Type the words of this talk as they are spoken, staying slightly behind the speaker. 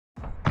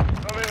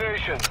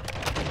domination.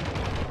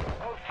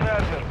 Hold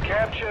faster,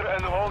 capture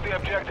and hold the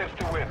objectives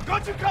to win.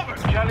 Got you covered!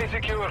 Charlie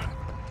secure.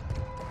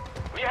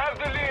 We have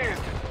the lead.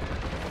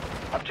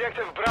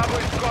 Objective Bravo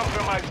is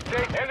compromised.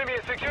 Take enemy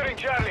is securing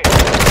Charlie.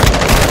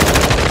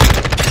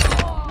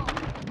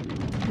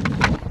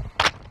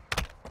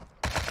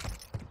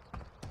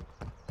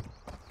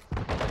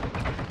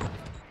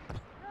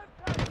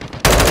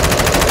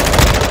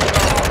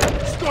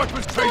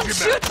 Sniper's changing Don't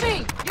shoot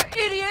me,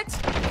 you idiot!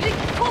 Big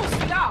post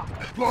now!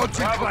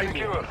 Launching Bravo Claymore.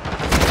 secure.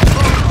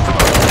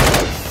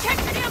 Check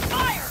the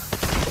fire!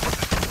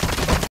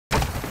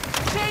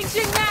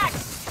 Changing max!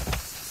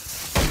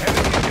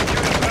 Enemy is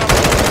securing Bravo.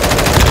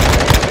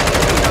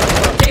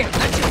 There,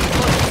 that should be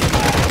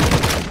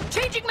close.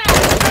 Changing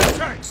max!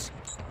 Tanks!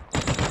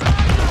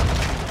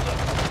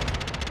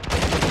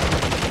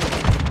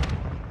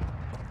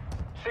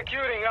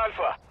 Securing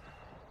Alpha.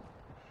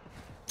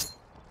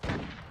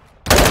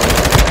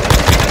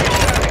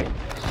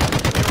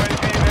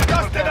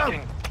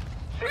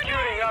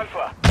 Securing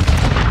Alpha.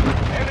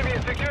 Enemy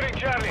is securing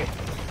Charlie.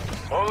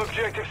 All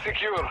objectives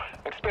secure.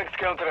 Expect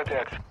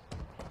counterattacks.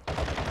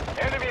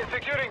 Enemy is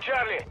securing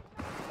Charlie.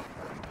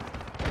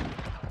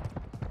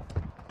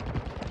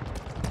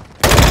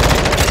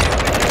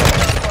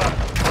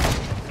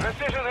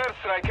 Precision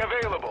airstrike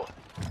available.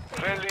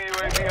 Friendly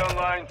UAV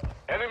online.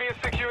 Enemy is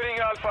securing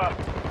Alpha.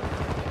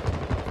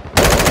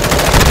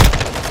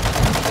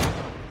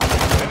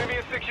 Enemy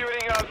is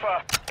securing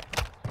Alpha.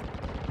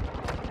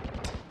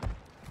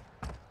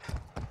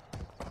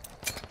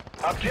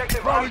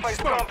 Objective Alpha is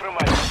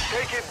compromised.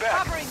 Take it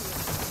back. Covering.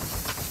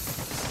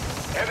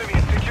 Enemy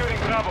is securing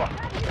Bravo.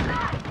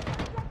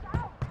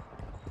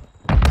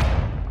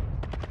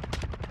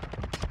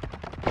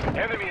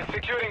 Enemy is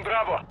securing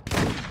Bravo.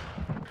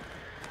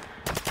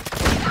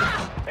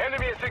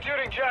 Enemy is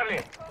securing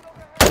Charlie.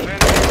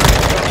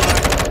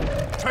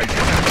 Take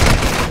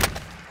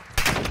it!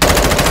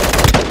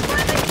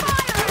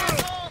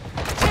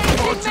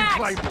 Launching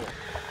Claymore.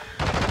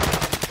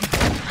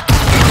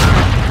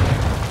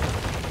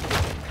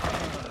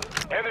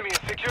 Enemy is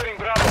securing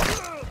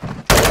Bravo.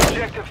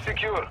 Objective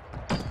secure.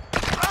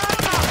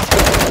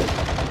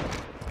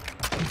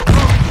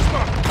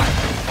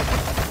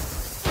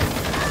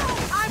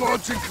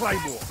 Launching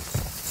Claymore.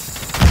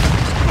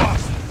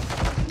 Bust.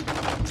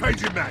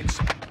 Changing mags.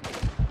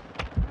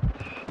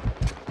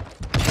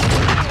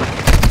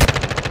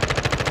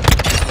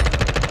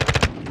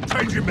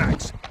 Changing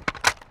mags.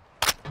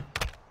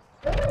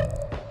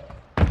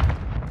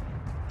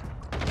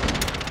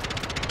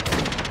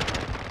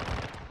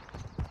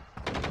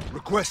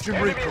 Requesting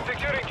Enemy is recon.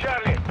 securing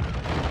Charlie.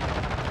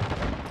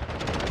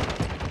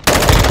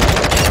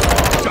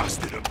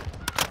 Dusted him.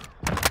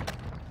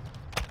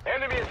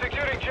 Enemy is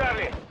securing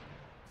Charlie.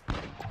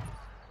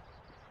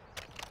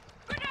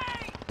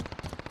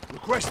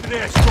 Requesting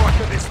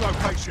airstrike at this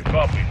location.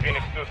 Copy.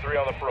 Phoenix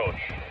 2-3 on approach.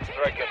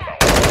 Strike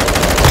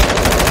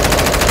inbound.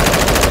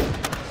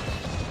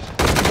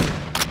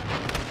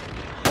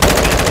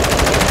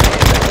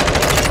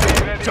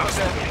 Just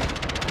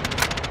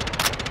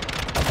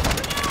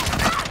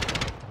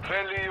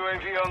friendly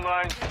UAV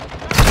online.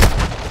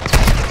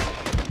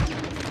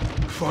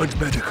 Find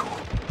medical.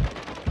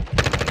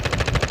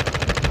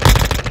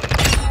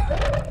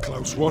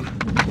 Close one.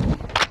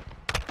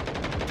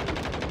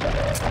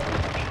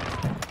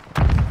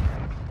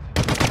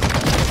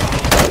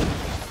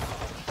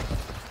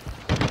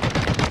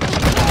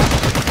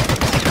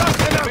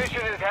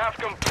 Mission is half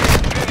complete.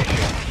 Finish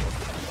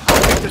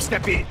Have to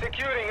step in. it.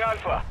 Securing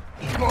Alpha.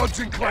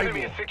 Launching Enemy Claymore.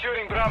 is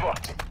securing Bravo.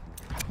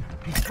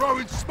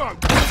 Throwing smoke.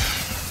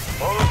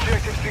 All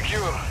objectives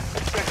secure.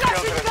 Expect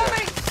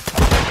counterattack.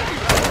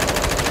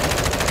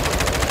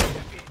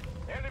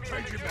 Enemy is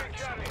Changing securing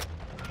mags. Charlie.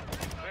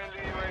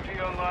 Friendly UAV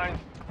online.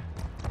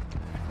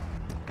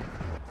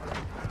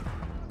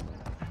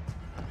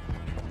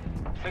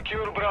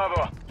 Secure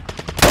Bravo.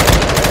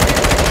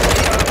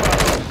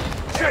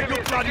 Check Enemy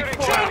your is bloody securing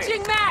fire. Charlie.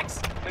 Changing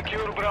max!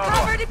 Secure Bravo.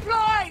 Cover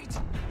deployed!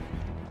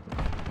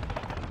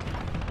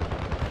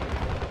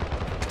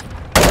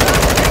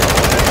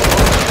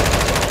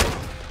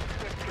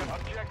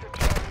 Objective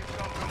Charlie is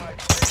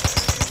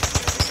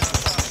compromised.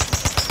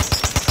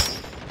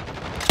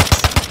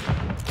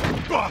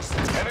 Bust.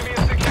 Enemy is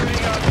securing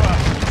Alpha.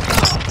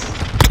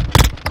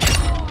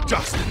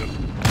 Dusted him.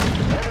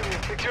 Enemy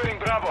is securing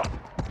Bravo.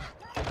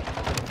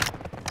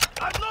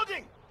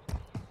 Unloading.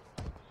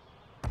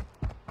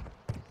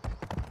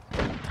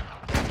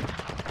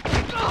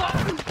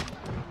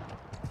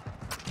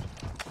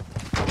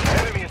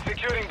 Enemy is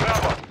securing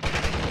Bravo.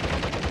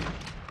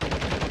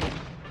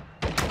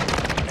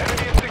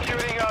 Enemy is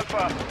securing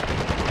Alpha.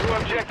 New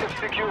objective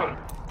secure.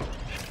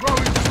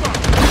 Throwing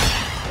smoke.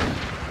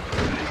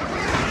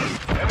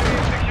 Enemy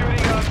is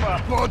securing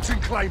Alpha. Launching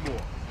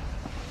Claymore.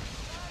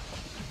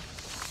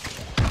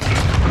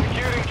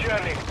 Securing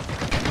Charlie.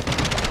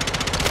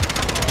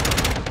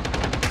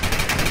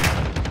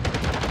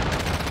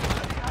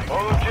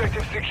 All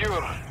objectives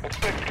secure.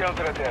 Expect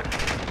counterattack.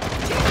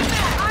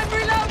 I'm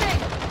reloading!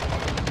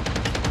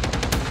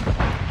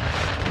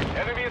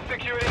 Enemy is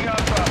securing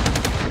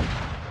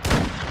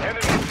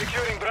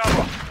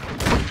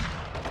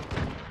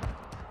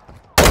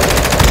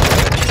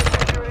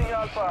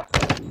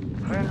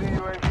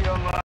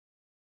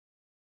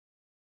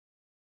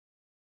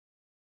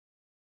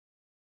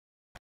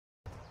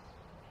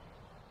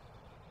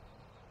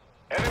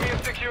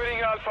securing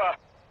Alpha.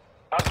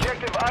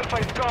 Objective Alpha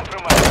is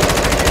compromised.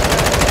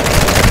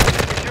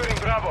 Securing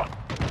Bravo.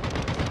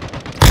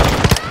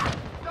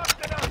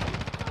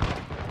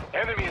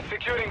 Enemy is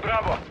securing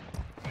Bravo.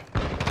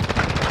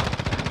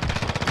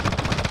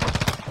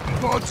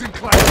 Bods and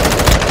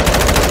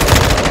Claymore.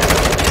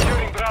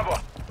 Securing Bravo.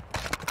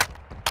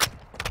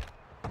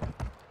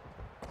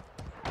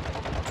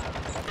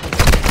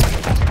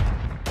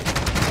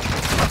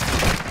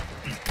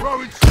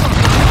 Throwing smoke.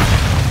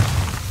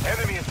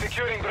 Enemy is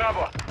securing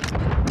Bravo.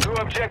 Two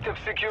objectives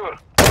secure.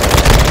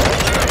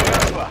 Securing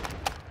Alpha.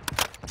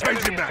 Changing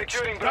Enemy is max.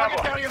 securing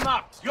Bravo. area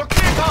marked. You're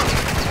clear,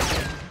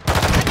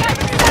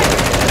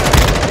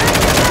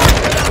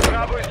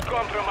 Bravo is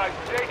compromised.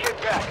 Take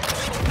it back.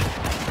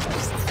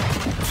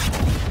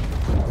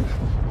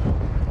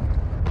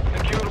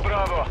 Secure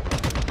Bravo.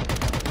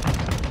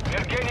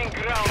 We're gaining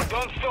ground.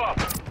 Don't stop.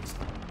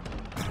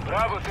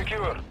 Bravo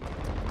secure.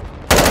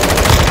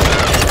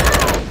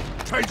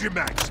 Changing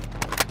max.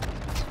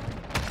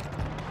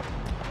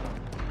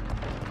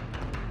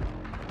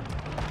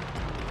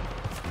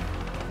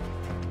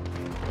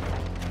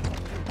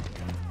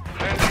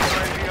 Friendly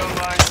UAV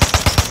online.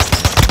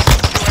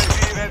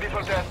 UAV ready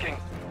for tasking.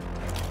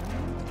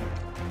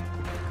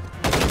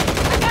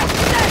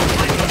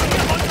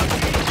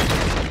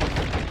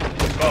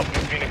 Copy.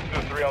 Phoenix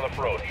 2-3 on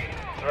approach.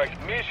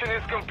 Strike. Mission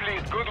is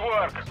complete. Good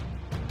work.